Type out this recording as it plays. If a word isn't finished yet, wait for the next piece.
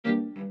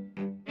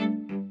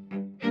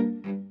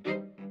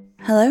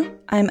Hello,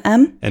 I'm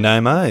Em. And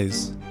I'm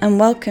Eyes. And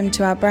welcome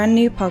to our brand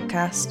new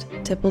podcast,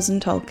 Tipples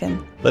and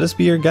Tolkien. Let us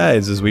be your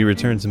guides as we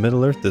return to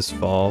Middle-earth this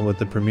fall with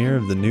the premiere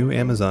of the new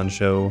Amazon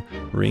show,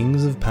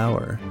 Rings of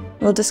Power.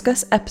 We'll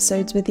discuss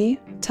episodes with you,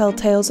 tell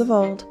tales of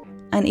old,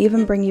 and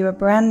even bring you a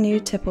brand new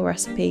tipple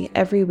recipe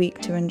every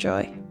week to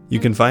enjoy. You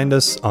can find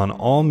us on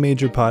all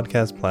major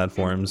podcast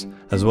platforms,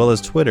 as well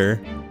as Twitter,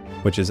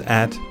 which is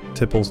at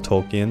Tipples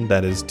Tolkien,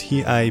 that is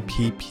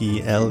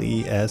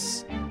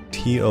TippleSTolkien,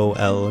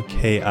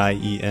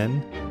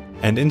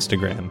 and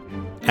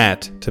Instagram,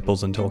 at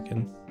Tipples and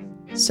Tolkien.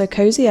 So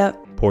cozy up,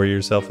 pour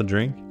yourself a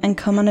drink, and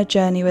come on a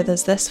journey with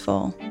us this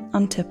fall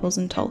on Tipples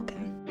and Tolkien.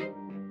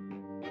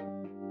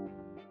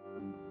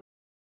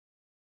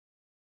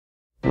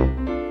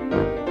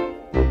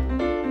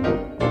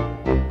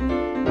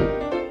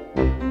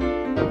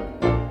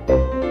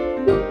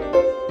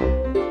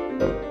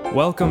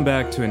 Welcome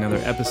back to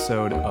another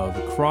episode of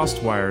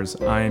Crossed Wires.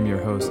 I am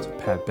your host,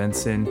 Pat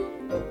Benson.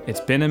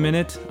 It's been a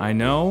minute, I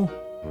know.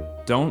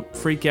 Don't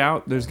freak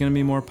out. There's going to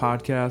be more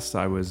podcasts.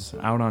 I was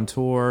out on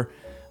tour.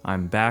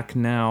 I'm back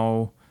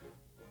now.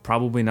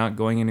 Probably not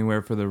going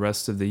anywhere for the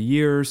rest of the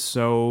year.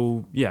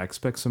 So, yeah,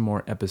 expect some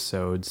more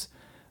episodes.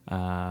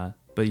 But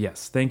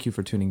yes, thank you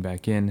for tuning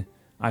back in.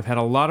 I've had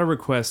a lot of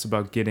requests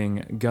about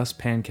getting Gus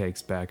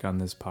Pancakes back on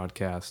this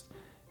podcast.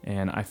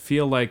 And I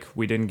feel like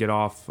we didn't get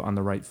off on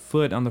the right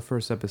foot on the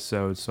first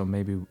episode, so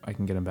maybe I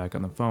can get him back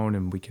on the phone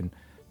and we can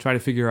try to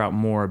figure out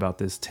more about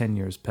this 10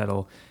 years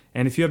pedal.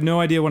 And if you have no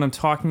idea what I'm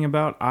talking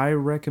about, I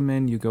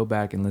recommend you go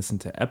back and listen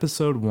to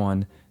episode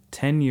 1,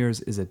 10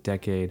 years is a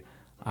decade.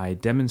 I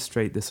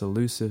demonstrate this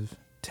elusive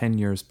 10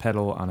 years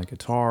pedal on a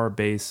guitar,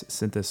 bass,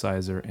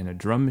 synthesizer, and a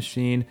drum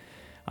machine.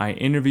 I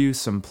interview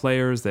some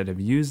players that have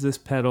used this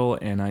pedal,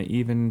 and I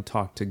even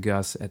talk to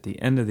Gus at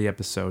the end of the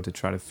episode to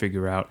try to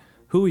figure out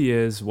who he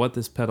is, what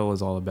this pedal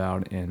is all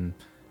about, and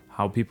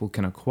how people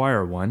can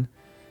acquire one.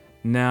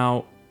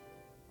 Now,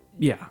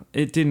 yeah,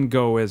 it didn't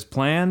go as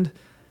planned.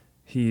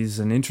 He's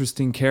an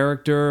interesting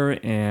character,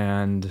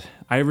 and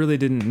I really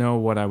didn't know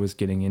what I was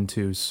getting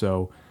into,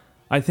 so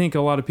I think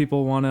a lot of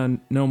people want to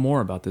know more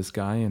about this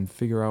guy and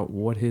figure out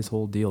what his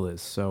whole deal is.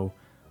 So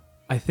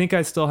I think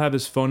I still have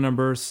his phone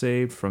number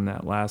saved from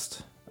that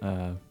last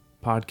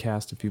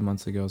podcast a few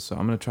months ago, so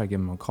I'm going to try to give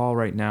him a call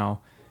right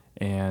now.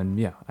 And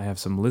yeah, I have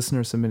some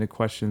listener submitted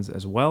questions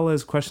as well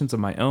as questions of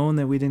my own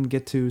that we didn't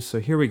get to.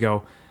 So here we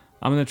go.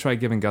 I'm going to try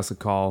giving Gus a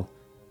call.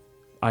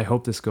 I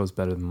hope this goes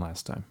better than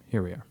last time.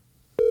 Here we are.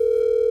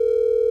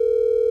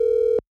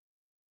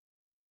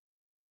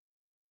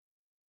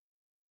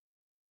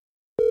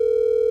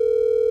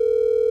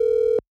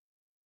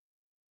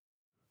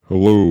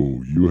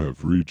 Hello, you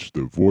have reached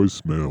the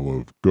voicemail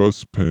of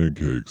Gus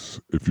Pancakes.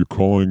 If you're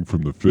calling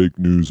from the fake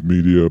news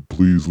media,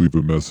 please leave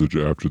a message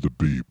after the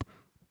beep.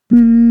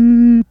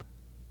 Beep.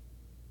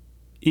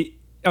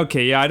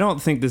 Okay, yeah, I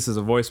don't think this is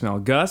a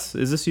voicemail. Gus,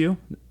 is this you?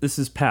 This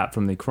is Pat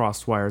from the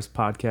Crossed Wires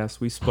podcast.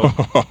 We spoke.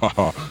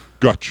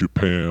 Got you,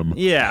 Pam.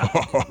 Yeah.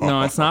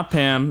 No, it's not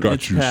Pam. Got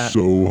it's you Pat.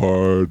 so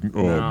hard.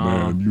 Oh, No.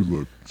 man, you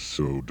look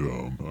so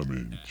dumb. I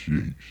mean,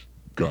 jeez.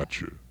 Got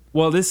you.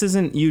 Well, this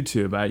isn't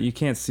YouTube. You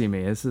can't see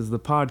me. This is the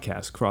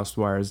podcast, Crossed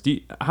Wires.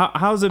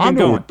 How's it been going?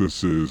 I know what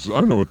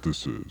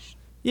this is.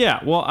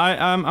 Yeah, well,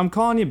 I'm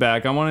calling you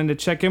back. I wanted to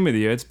check in with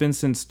you. It's been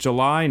since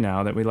July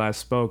now that we last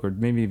spoke, or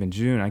maybe even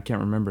June. I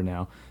can't remember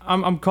now.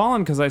 I'm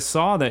calling because I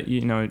saw that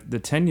the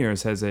 10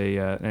 years has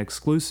an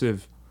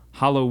exclusive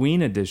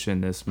Halloween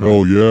edition this month.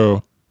 Oh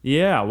yeah.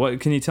 Yeah. What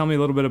can you tell me a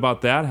little bit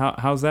about that?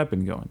 How's that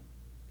been going?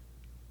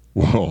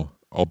 Well,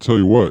 I'll tell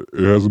you what.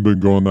 It hasn't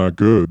been going that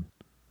good.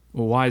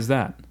 Well, why is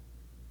that?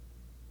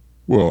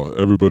 Well,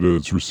 everybody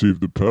that's received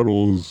the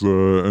pedals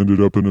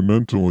ended up in a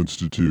mental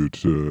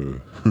institute.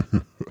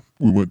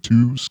 We went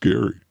too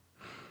scary.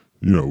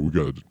 We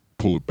got to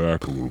pull it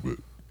back a little bit.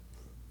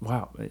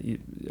 Wow.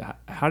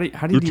 How do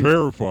They're you...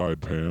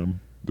 terrified,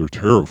 Pam. They're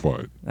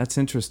terrified. That's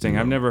interesting.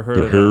 I've never heard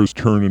Their of that. Their hair's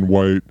turning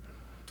white.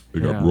 They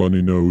got Yeah.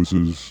 runny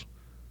noses.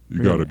 You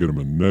Really? got to get them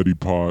a neti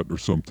pot or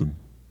something.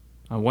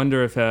 I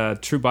wonder if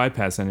True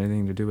Bypass had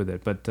anything to do with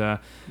it. But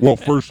well,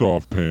 first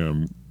off,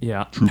 Pam,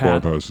 yeah, True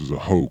Pat, Bypass is a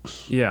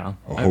hoax. Yeah,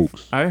 A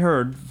hoax. I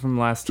heard from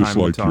last Just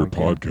time like we your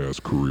talked.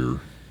 podcast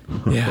career.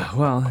 Yeah,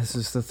 well, this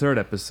is the third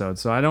episode,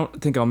 so I don't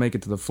think I'll make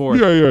it to the fourth.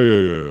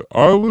 Yeah.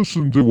 I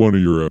listened to one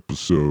of your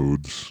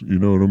episodes. You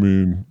know what I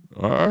mean?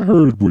 I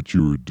heard what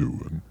you were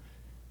doing.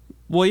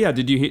 Well, yeah.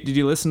 Did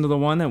you listen to the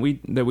one that we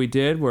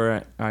did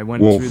where I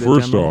went Well, through the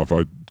first demo? off,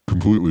 I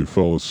completely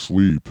fell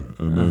asleep,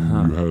 and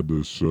then you had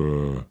this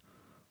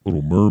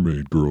little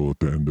mermaid girl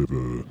at the end of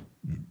the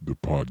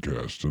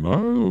podcast, and I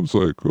was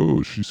like,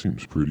 oh, she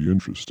seems pretty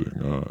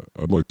interesting.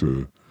 I'd like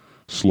to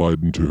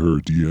slide into her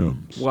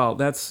DMs. Well,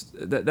 that's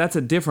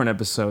a different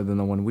episode than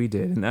the one we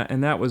did,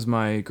 and that was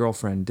my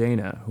girlfriend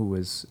Dana who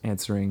was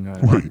answering,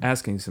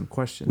 asking some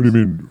questions. What do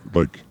you mean,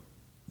 like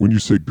When you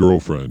say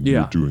girlfriend,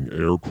 Yeah. you're doing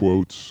air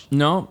quotes?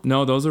 No,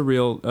 those are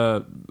real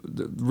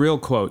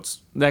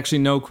quotes. Actually,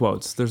 no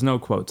quotes. There's no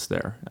quotes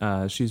there.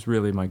 She's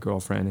really my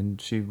girlfriend, and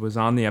she was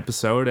on the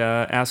episode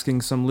asking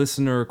some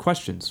listener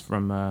questions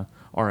from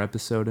our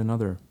episode and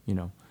other,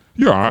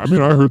 Yeah, I mean,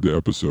 I heard the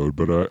episode,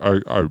 but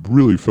I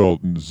really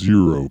felt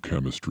zero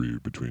chemistry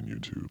between you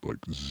two, like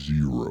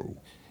zero.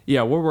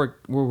 Yeah, we're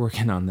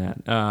working on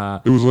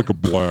that. It was like a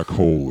black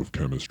hole of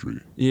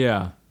chemistry.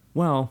 Yeah.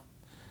 Well,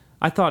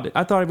 I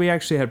thought we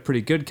actually had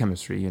pretty good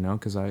chemistry,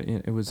 because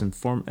it was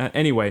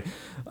anyway,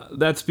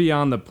 that's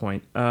beyond the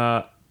point.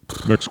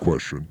 Next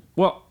question.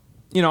 Well,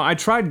 I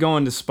tried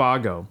going to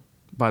Spago,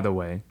 by the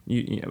way,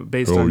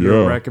 based on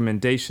your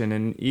recommendation,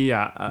 and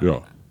Yeah.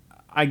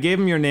 I gave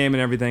him your name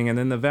and everything, and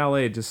then the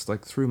valet just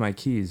threw my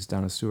keys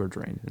down a sewer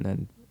drain, and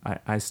then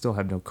I still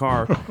have no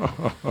car.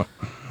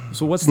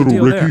 So what's the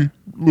deal there?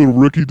 Little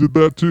Ricky did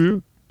that to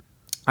you?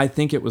 I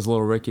think it was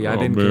Little Ricky. I Oh,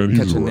 didn't man,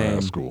 catch he's a a name.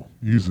 rascal.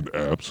 He's an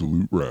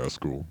absolute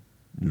rascal,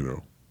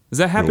 Does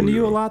that happen to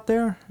you a yeah. lot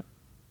there?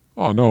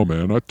 Oh, no,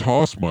 man. I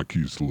tossed my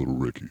keys to Little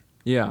Ricky.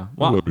 Yeah. He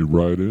Well, let me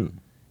right in.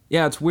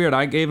 yeah, it's weird.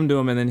 I gave them to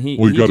him, and then he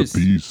Well, you got just to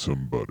be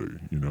somebody,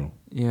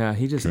 Yeah,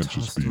 he just Can't tossed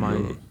just be,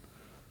 my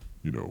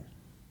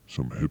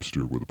some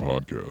hipster with a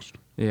podcast.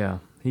 Yeah,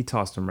 he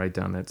tossed him right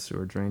down that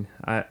sewer drain.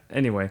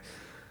 Anyway.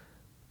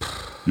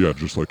 Yeah,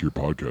 just like your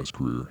podcast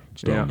career.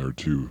 It's down Yeah. there,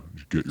 too.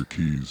 You get your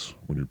keys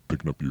when you're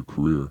picking up your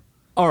career.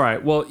 All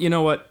right. Well, you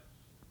know what?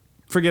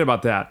 Forget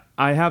about that.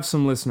 I have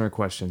some listener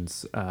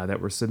questions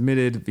that were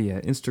submitted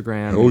via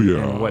Instagram Hell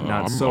yeah. and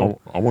whatnot.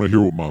 I want to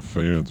hear what my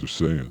fans are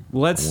saying.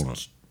 Let's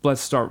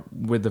start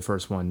with the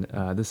first one.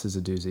 This is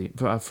a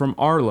doozy. From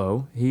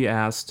Arlo, he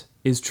asked,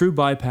 "Is True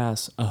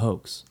Bypass a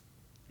hoax?"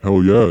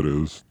 Hell yeah, it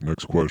is.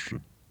 Next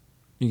question.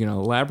 You gonna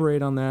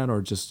elaborate on that,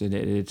 or just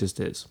it just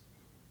is?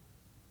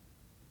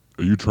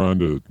 Are you trying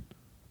to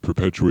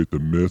perpetuate the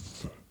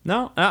myth?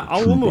 No,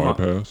 True we'll move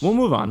Bypass? on.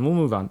 We'll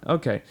move on.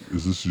 Okay.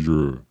 Is this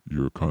your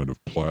kind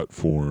of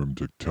platform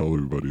to tell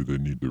everybody they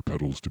need their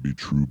pedals to be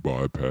true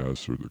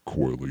bypass, or their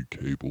coily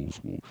cables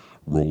will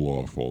roll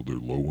off all their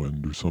low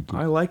end or something?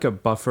 I like a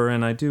buffer,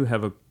 and I do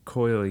have a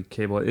coily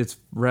cable. It's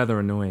rather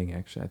annoying,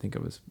 actually. I think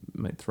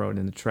might throw it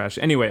in the trash.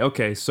 Anyway,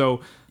 okay, so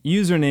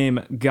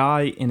username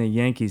Guy in a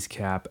Yankees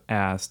Cap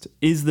asked,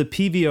 "Is the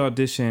PV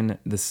audition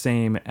the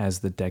same as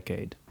the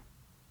Decade?"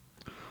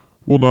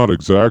 Well, not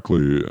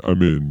exactly. I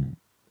mean,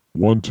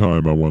 one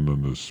time I went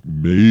on this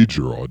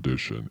major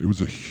audition. It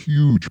was a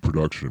huge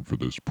production for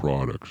this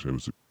product. It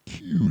was a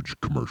huge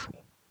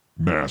commercial.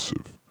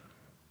 Massive.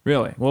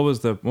 Really? What was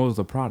the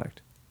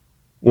product?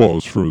 Well, it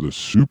was for the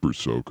Super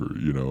Soaker,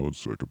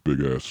 It's like a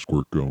big-ass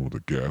squirt gun with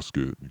a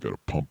gasket. You got to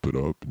pump it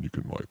up, and you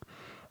can,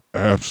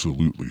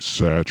 absolutely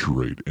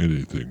saturate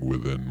anything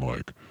within,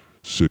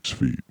 6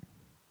 feet.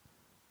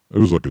 It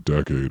was like a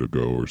decade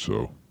ago or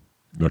so.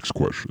 Next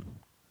question.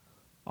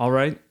 All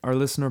right, our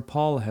listener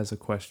Paul has a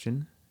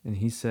question, and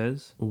he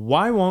says,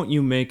 "Why won't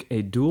you make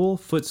a dual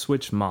foot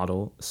switch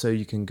model so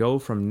you can go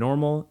from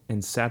normal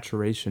and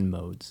saturation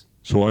modes?"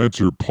 So I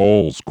answer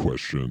Paul's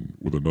question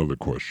with another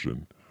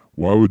question.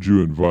 Why would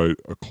you invite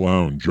a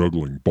clown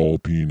juggling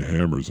ball-peen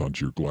hammers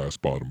onto your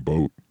glass-bottom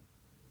boat?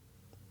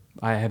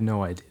 I have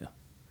no idea.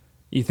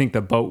 You think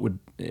the boat would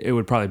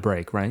probably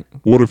break, right?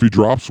 What if he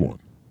drops one?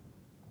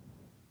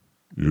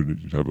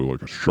 You'd have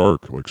a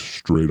shark,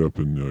 straight up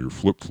in your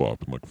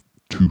flip-flop in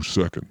 2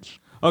 seconds.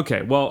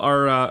 Okay, well,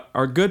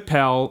 our good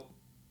pal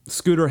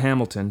Scooter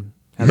Hamilton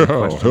has a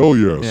question. Hell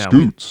yeah,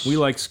 Scoots. We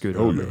like Scooter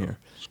hell over yeah. here.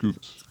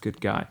 Scoots. Good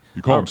guy.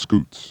 You call him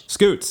Scoots.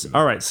 Scoots.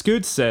 All right,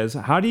 Scoots says,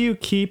 "How do you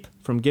keep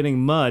from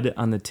getting mud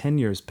on the 10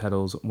 years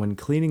pedals when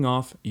cleaning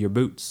off your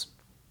boots?"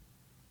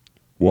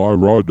 Well, I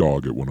raw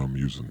dog it when I'm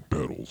using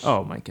pedals.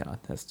 Oh my God,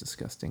 that's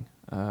disgusting.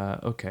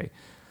 Okay.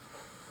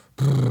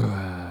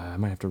 I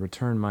might have to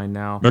return mine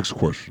now. Next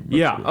question.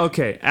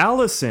 Okay.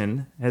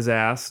 Allison has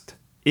asked,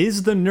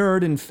 "Is the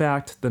nerd in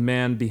fact the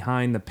man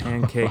behind the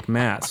pancake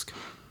mask?"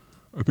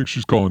 I think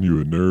she's calling you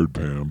a nerd,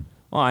 Pam.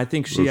 Well, I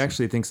think she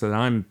actually thinks that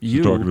I'm you.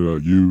 She's talking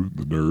about you,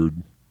 the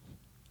nerd.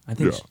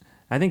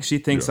 I think she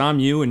thinks I'm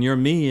you and you're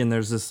me, and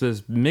there's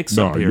this mix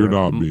up here. No, you're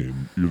not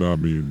mean. You're not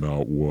mean,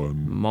 not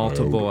one.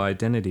 Multiple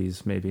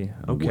identities, maybe.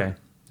 Okay.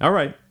 All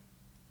right.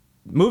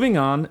 Moving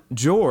on,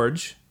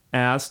 George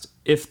asked,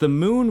 "If the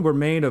moon were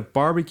made of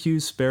barbecue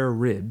spare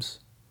ribs,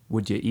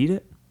 would you eat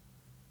it?"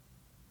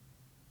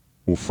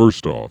 Well,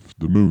 first off,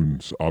 the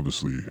moon's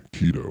obviously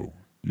keto.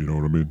 You know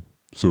what I mean?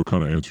 So it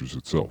kind of answers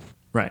itself.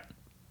 Right.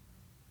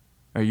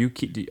 Are you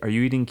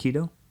eating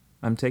keto?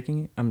 I'm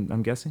taking it.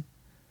 I'm guessing.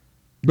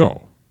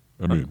 No,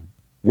 I mean,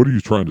 what are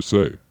you trying to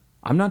say?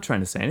 I'm not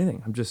trying to say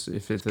anything. I'm just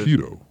if it's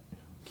keto.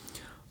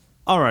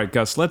 All right,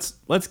 Gus.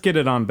 Let's get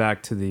it on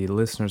back to the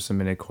listener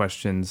submitted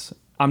questions.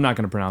 I'm not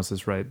going to pronounce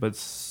this right, but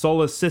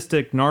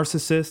Solipsistic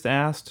Narcissist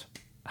asked,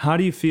 "How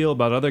do you feel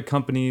about other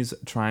companies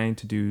trying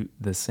to do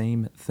the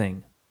same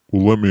thing?"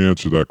 Well, let me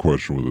answer that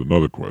question with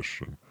another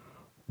question.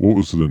 What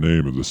was the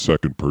name of the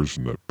second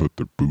person that put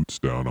their boots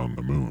down on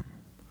the moon?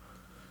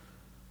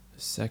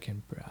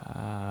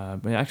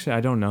 Actually,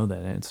 I don't know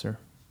that answer.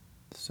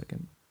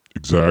 second.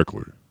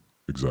 Exactly.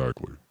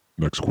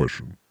 Next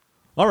question.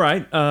 All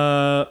right.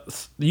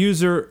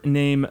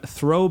 Username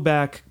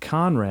Throwback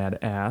Conrad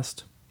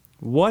asked,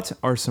 what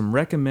are some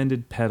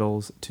recommended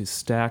pedals to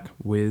stack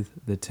with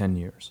the 10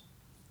 years?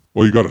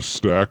 Well, you got to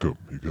stack them.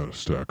 You got to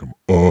stack them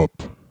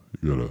up.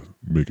 You got to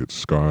make it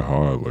sky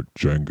high like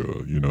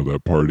Jenga. You know,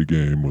 that party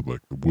game with like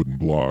the wooden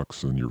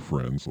blocks and your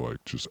friends like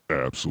just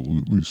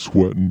absolutely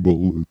sweating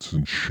bullets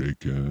and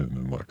shaking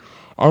and like,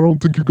 I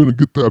don't think you're going to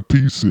get that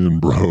piece in,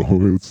 bro.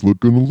 It's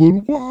looking a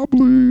little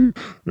wobbly.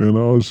 And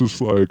I was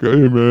just like,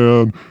 hey,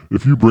 man,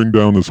 if you bring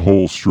down this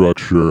whole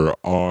structure,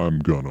 I'm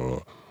going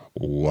to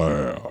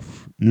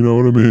laugh. You know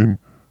what I mean?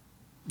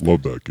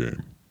 Love that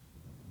game.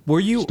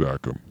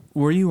 Stack them.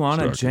 Were you on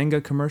a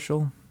Jenga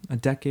commercial a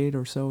decade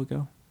or so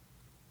ago?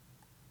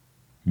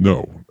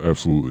 No,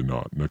 absolutely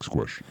not. Next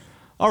question.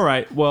 All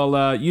right. Well,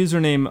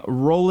 username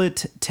Roll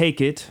It Take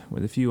It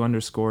with a few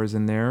underscores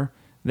in there.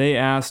 They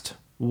asked,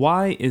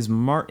 why is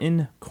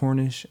Martin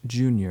Cornish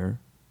Jr.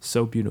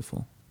 so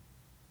beautiful?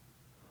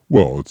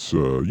 Well, it's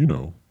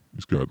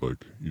he's got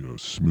like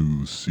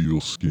smooth seal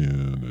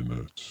skin and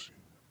it's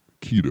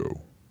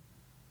keto.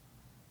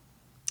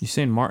 You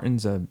saying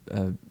Martin's a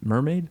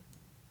mermaid?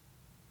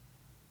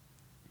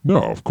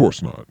 No, of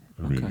course not.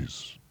 I mean,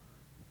 he's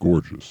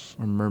gorgeous.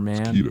 Or merman?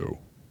 It's keto.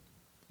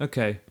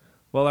 Okay.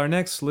 Well, our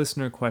next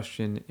listener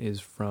question is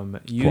from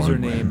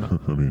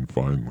username...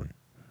 Finally.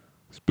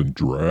 It's been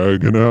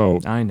dragging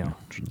out. I know.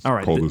 All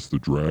right. Call this the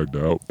Dragged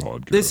Out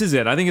podcast. This is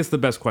it. I think it's the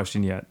best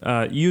question yet.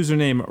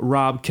 Username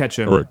Rob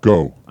Ketchum. All right,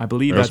 go. I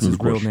believe that's his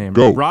real name.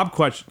 Go.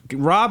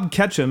 Rob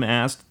Ketchum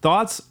asked,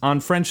 thoughts on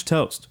French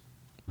toast?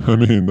 I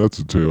mean, that's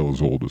a tale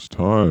as old as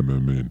time. I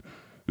mean,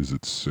 is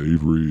it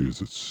savory?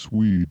 Is it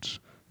sweet?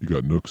 You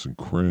got nooks and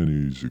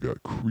crannies. You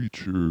got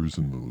creatures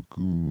in the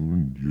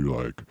lagoon.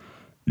 You're like,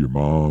 your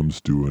mom's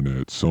doing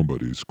it.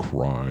 Somebody's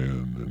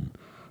crying. And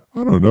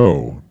I don't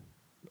know.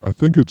 I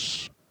think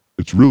it's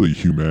really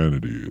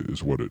humanity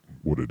is what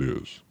it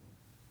is.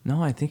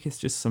 No, I think it's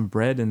just some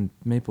bread and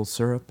maple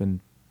syrup and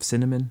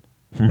cinnamon.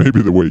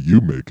 Maybe the way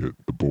you make it,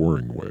 the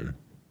boring way.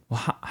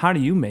 Well, how do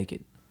you make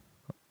it?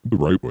 The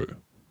right way.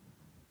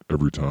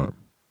 Every time.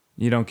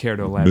 You don't care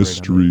to elaborate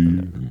Mystery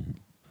on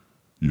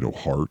it. And,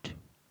 heart.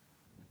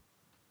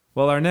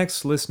 Well, our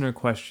next listener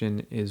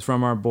question is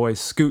from our boy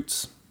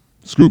Scoots.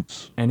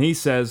 Scoots. And he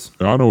says...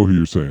 I know who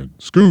you're saying.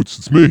 Scoots,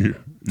 it's me.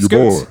 Your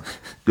Scoots. boy.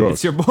 Gus.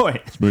 It's your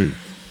boy. It's me.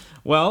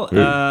 Well, hey,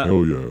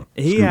 hell yeah.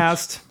 He Scoots.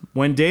 asked,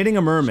 when dating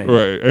a mermaid... All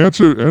right,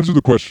 answer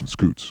the question,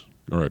 Scoots.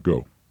 All right,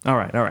 go. All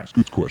right.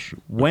 Scoots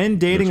question. When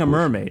dating a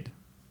mermaid,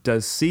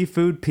 does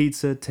seafood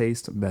pizza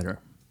taste better?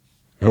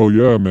 Hell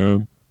yeah,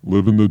 man.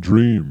 Living the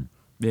dream.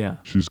 Yeah.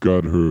 She's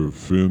got her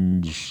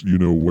fins,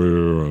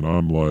 where, and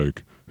I'm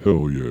like,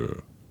 hell yeah.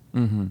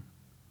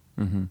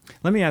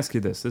 Let me ask you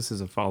this. This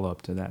is a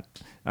follow-up to that.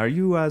 Are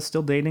you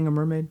still dating a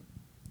mermaid?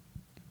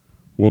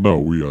 Well, no,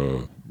 we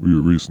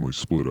recently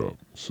split up,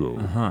 so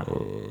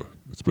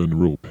it's been a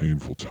real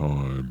painful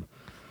time.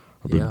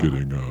 I've been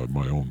getting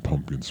my own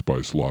pumpkin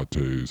spice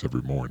lattes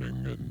every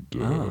morning, and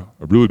I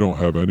really don't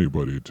have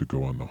anybody to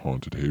go on the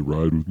haunted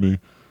hayride with me.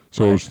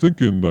 So I was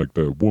thinking, like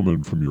that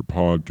woman from your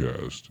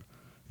podcast,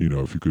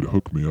 if you could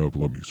hook me up,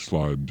 let me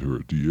slide into her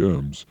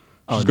DMs.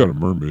 She's got a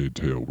mermaid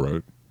tail,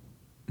 right?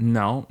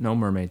 No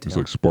mermaid tail. It's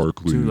like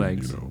sparkly, 2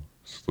 legs.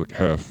 It's like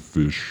half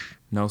fish,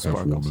 no half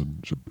sparkles. woman,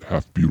 she's a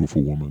half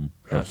beautiful woman,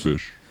 half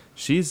fish.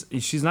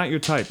 She's not your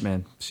type,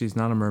 man. She's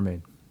not a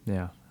mermaid.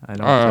 Yeah, I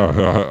don't.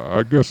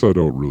 I guess I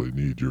don't really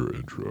need your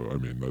intro. I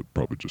mean, that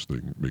probably just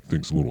make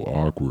things a little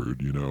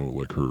awkward,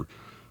 like her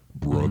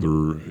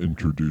brother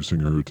introducing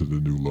her to the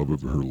new love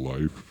of her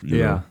life. You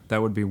know?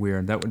 That would be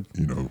weird. That would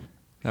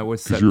that would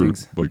set you're,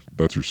 things. Like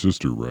that's your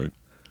sister, right?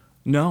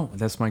 No,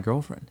 that's my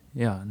girlfriend.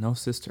 Yeah, no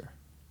sister.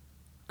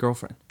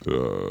 Girlfriend.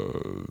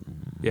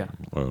 Yeah.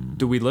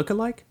 Do we look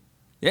alike?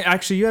 Yeah,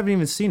 actually, you haven't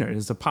even seen her.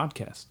 It's a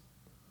podcast.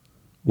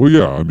 Well,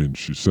 yeah. I mean,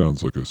 she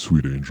sounds like a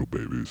sweet angel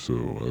baby.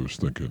 So I was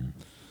thinking,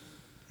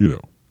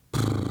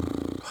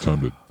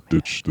 time to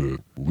ditch the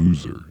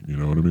loser. You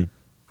know what I mean?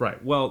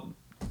 Right. Well,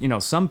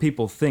 some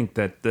people think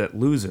that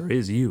loser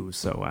is you.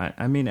 So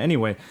I mean,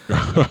 anyway.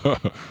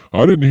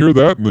 I didn't hear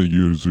that in the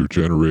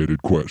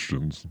user-generated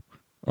questions.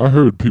 I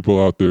heard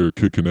people out there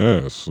kicking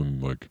ass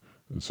and like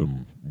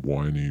some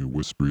whiny,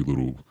 whispery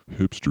little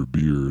hipster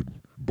beard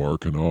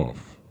barking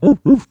off. Oof,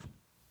 oof.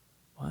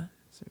 What?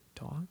 Is it a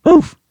dog?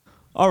 Oof.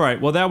 All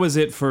right. Well, that was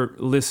it for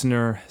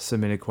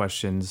listener-submitted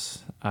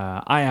questions.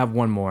 I have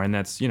one more, and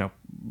that's,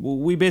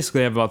 we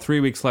basically have about 3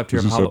 weeks left here.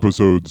 Is this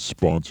episode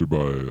sponsored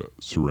by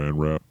Saran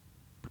Wrap?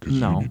 Because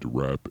you need to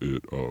wrap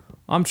it up.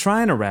 I'm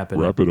trying to wrap it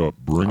up. Wrap it up.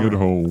 Bring it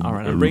home. All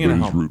right, I'm bringing it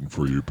home. Everybody's rooting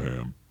for you,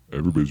 Pam.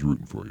 Everybody's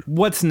rooting for you.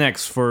 What's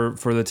next for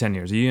the 10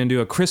 years? Are you going to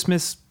do a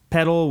Christmas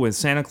pedal with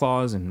Santa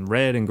Claus and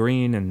red and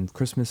green and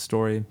Christmas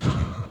story?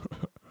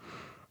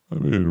 I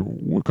mean,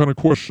 what kind of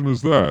question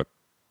is that?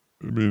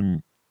 I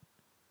mean,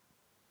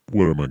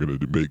 What am I going to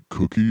do? Make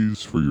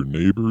cookies for your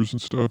neighbors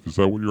and stuff? Is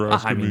that what you're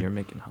asking me? You're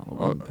making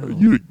Halloween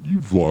pillows.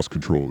 You've lost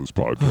control of this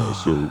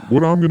podcast. So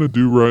what I'm going to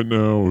do right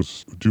now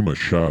is do my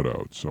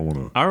shout-outs. I want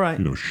to, All right.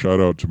 Shout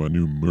out to my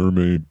new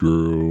mermaid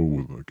girl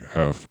with like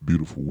half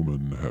beautiful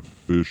woman, half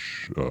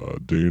fish,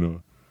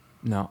 Dana.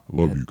 No. I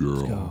love you,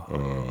 girl. Go.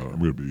 I'm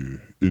going to be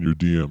in your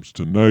DMs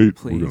tonight.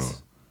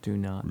 Please do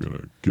not. We're going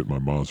to get my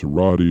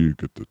Maserati,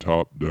 get the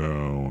top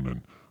down,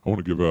 and I want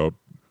to give out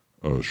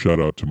shout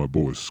out to my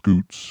boy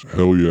Scoots.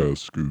 Hell yeah,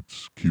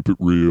 Scoots. Keep it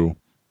real.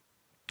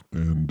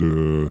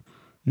 And,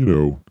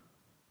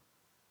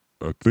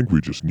 I think we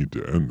just need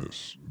to end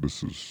this.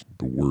 This is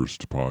the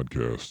worst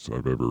podcast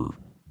I've ever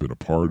been a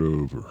part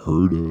of or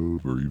heard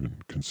of or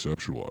even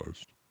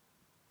conceptualized.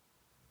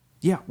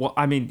 Yeah, well,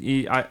 I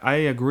mean, I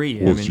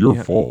agree. Well, it's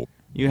your fault.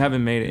 You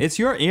haven't made it.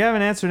 You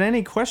haven't answered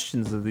any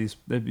questions of these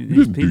You people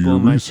didn't do your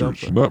and myself.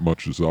 research, and that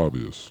much is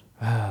obvious.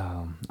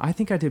 I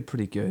think I did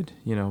pretty good,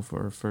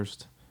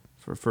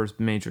 for first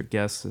major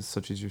guests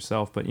such as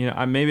yourself. But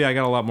maybe I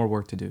got a lot more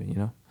work to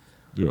do.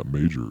 Yeah,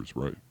 major is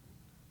right.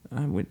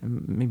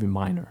 Maybe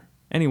minor.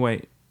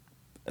 Anyway,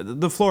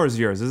 the floor is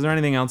yours. Is there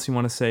anything else you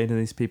want to say to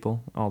these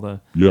people?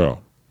 Yeah.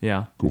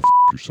 Yeah. Go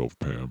yourself,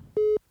 Pam.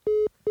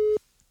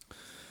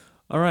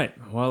 All right.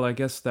 Well, I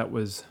guess that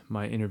was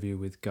my interview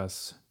with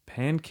Gus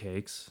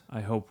Pancakes.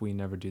 I hope we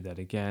never do that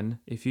again.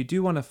 If you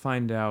do want to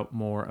find out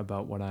more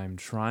about what I'm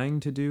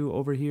trying to do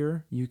over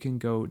here, you can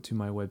go to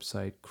my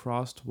website,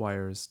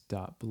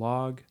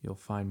 crossedwires.blog. You'll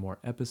find more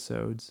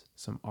episodes,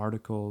 some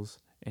articles,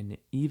 and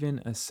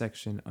even a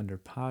section under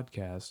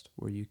podcast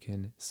where you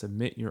can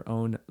submit your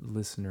own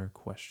listener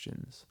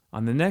questions.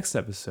 On the next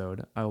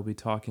episode, I will be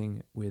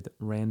talking with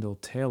Randall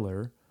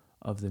Taylor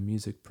of the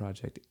music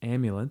project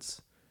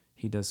Ambulance.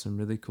 He does some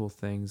really cool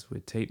things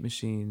with tape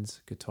machines,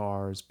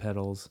 guitars,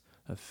 pedals,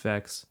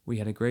 effects. We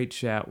had a great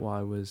chat while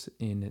I was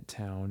in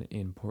town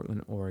in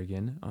Portland,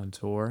 Oregon on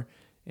tour,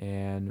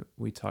 and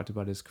we talked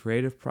about his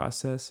creative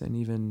process and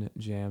even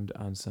jammed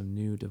on some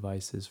new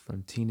devices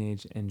from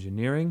Teenage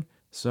Engineering.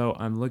 So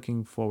I'm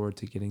looking forward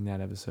to getting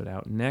that episode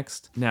out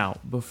next. Now,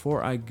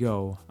 before I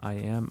go, I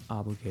am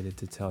obligated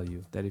to tell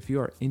you that if you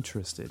are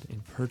interested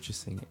in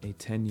purchasing a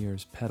 10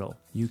 Years pedal,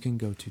 you can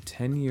go to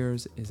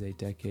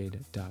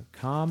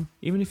 10yearsisadecade.com.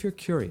 Even if you're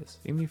curious,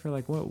 even if you're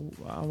like, well,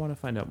 I want to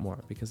find out more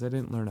because I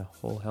didn't learn a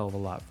whole hell of a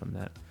lot from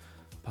that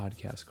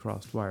podcast,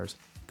 Crossed Wires.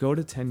 Go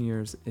to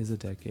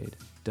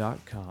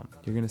 10yearsisadecade.com.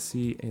 You're going to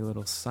see a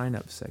little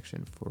sign-up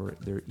section for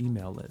their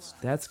email list.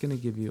 That's going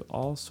to give you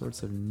all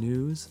sorts of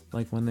news,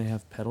 like when they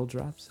have pedal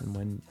drops and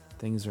when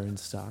things are in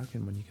stock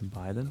and when you can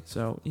buy them.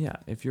 So yeah,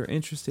 if you're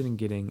interested in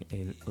getting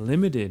a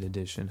limited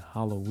edition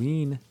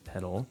Halloween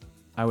pedal,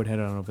 I would head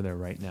on over there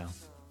right now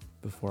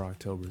before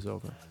October's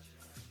over.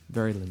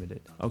 Very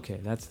limited.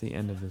 Okay, that's the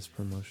end of this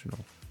promotional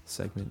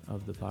segment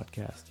of the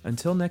podcast.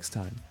 Until next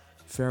time,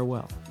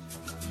 farewell.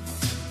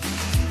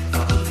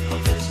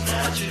 Believe it's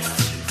magic.